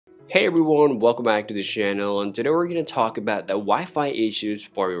Hey everyone, welcome back to the channel, and today we're going to talk about the Wi-Fi issues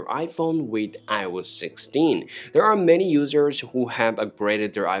for your iPhone with iOS 16. There are many users who have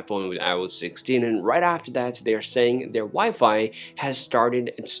upgraded their iPhone with iOS 16, and right after that they're saying their Wi-Fi has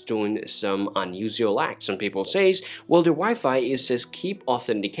started doing some unusual acts. Some people say, well, their Wi-Fi is just keep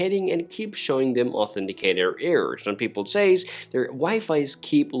authenticating and keep showing them authenticator errors. Some people say their Wi-Fi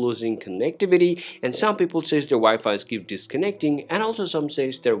keep losing connectivity, and some people say their Wi-Fi keep disconnecting, and also some say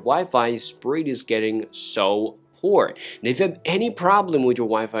their Wi-Fi speed is getting so poor. And if you have any problem with your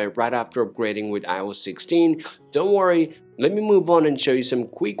Wi-Fi right after upgrading with iOS 16, don't worry, let me move on and show you some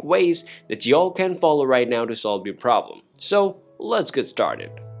quick ways that y'all can follow right now to solve your problem. So let's get started.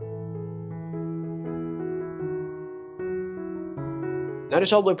 Now, to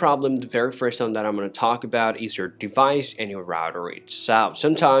solve the problem, the very first one that I'm going to talk about is your device and your router itself.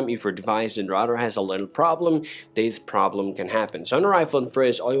 Sometimes if your device and router has a little problem, this problem can happen. So on your iPhone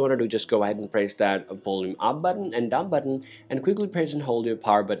first, all you want to do is just go ahead and press that volume up button and down button and quickly press and hold your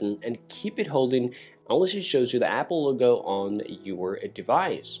power button and keep it holding unless it shows you the Apple logo on your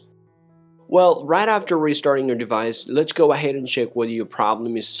device. Well, right after restarting your device, let's go ahead and check whether your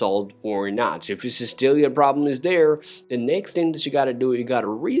problem is solved or not. So if this is still your problem is there, the next thing that you gotta do, you gotta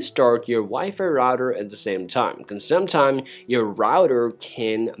restart your Wi-Fi router at the same time. Because sometimes your router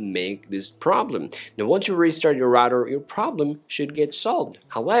can make this problem. Now, once you restart your router, your problem should get solved.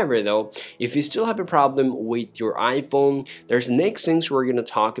 However, though, if you still have a problem with your iPhone, there's the next things we're gonna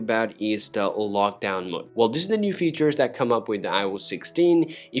talk about is the lockdown mode. Well, this is the new features that come up with the iOS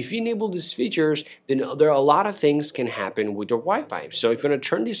 16. If you enable this features, then there are a lot of things can happen with your Wi-Fi. So if you want to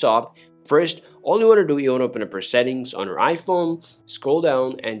turn this off, first, all you want to do, you want to open up your settings on your iPhone, scroll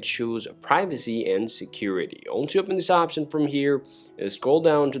down and choose privacy and security. Once you open this option from here, scroll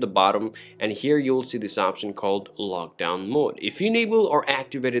down to the bottom, and here you'll see this option called lockdown mode. If you enable or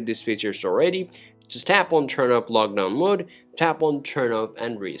activated these features already, just tap on turn off lockdown mode, tap on turn off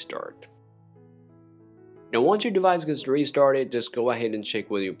and restart. Now, once your device gets restarted, just go ahead and check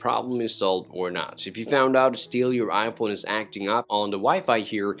whether your problem is solved or not. So if you found out still your iPhone is acting up on the Wi-Fi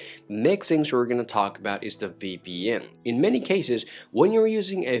here, the next things we're going to talk about is the VPN. In many cases, when you're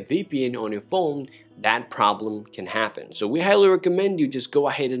using a VPN on your phone, that problem can happen. So we highly recommend you just go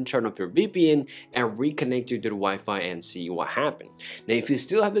ahead and turn off your VPN and reconnect you to the Wi-Fi and see what happened. Now, if you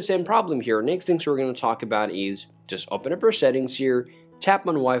still have the same problem here, next things we're going to talk about is just open up your settings here, tap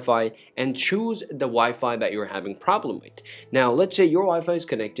on Wi-Fi and choose the Wi-Fi that you're having problem with. Now, let's say your Wi-Fi is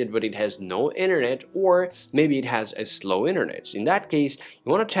connected but it has no internet, or maybe it has a slow internet. In that case,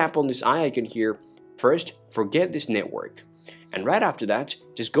 you want to tap on this eye icon here. First, forget this network. And right after that,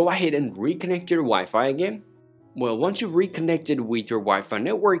 just go ahead and reconnect your Wi-Fi again. Well, once you've reconnected with your Wi-Fi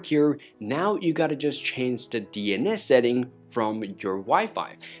network here, now you gotta just change the DNS setting from your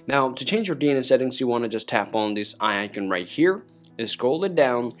Wi-Fi. Now, to change your DNS settings, you want to just tap on this eye icon right here, scroll it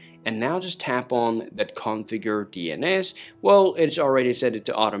down, and now just tap on that configure DNS. Well, it's already set it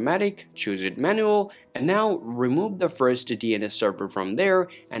to automatic, choose it manual, and now remove the first DNS server from there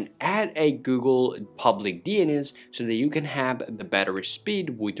and add a Google public DNS so that you can have the better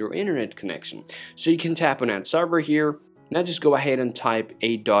speed with your internet connection. So you can tap on add server here. Now just go ahead and type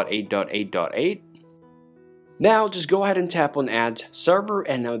 8.8.8.8. Now just go ahead and tap on add server,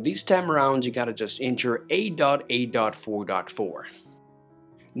 and now this time around you gotta just enter 8.8.4.4.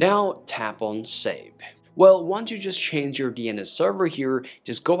 Now tap on save. Well, once you just change your DNS server here,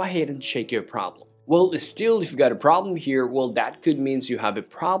 just go ahead and check your problem. Well, still, if you got a problem here, well, that could mean you have a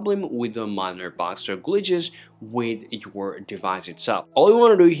problem with the minor bugs or glitches with your device itself. All you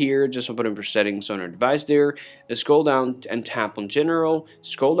want to do here, just open up your settings on your device there, scroll down and tap on general,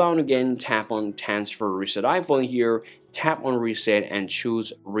 scroll down again, tap on transfer reset iPhone here, tap on reset and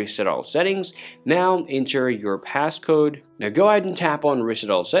choose reset all settings. Now enter your passcode. Now go ahead and tap on reset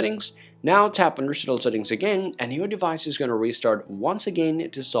all settings. Now tap on reset all settings again, and your device is going to restart once again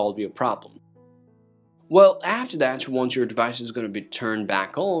to solve your problem. Well, after that, once your device is going to be turned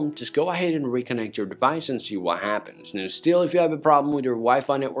back on, just go ahead and reconnect your device and see what happens. Now, still, if you have a problem with your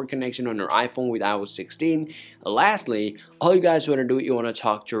Wi-Fi network connection on your iPhone with iOS 16, lastly, all you guys want to do, you want to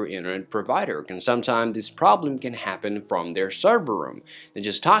talk to your internet provider, and sometimes this problem can happen from their server room. Then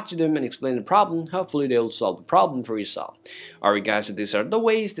just talk to them and explain the problem. Hopefully, they'll solve the problem for yourself. Alright guys, so these are the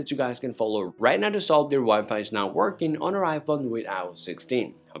ways that you guys can follow right now to solve your Wi-Fi is not working on your iPhone with iOS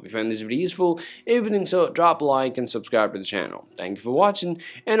 16. Hope you found this video useful. If you think so, drop a like and subscribe to the channel. Thank you for watching,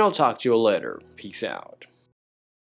 and I'll talk to you later. Peace out.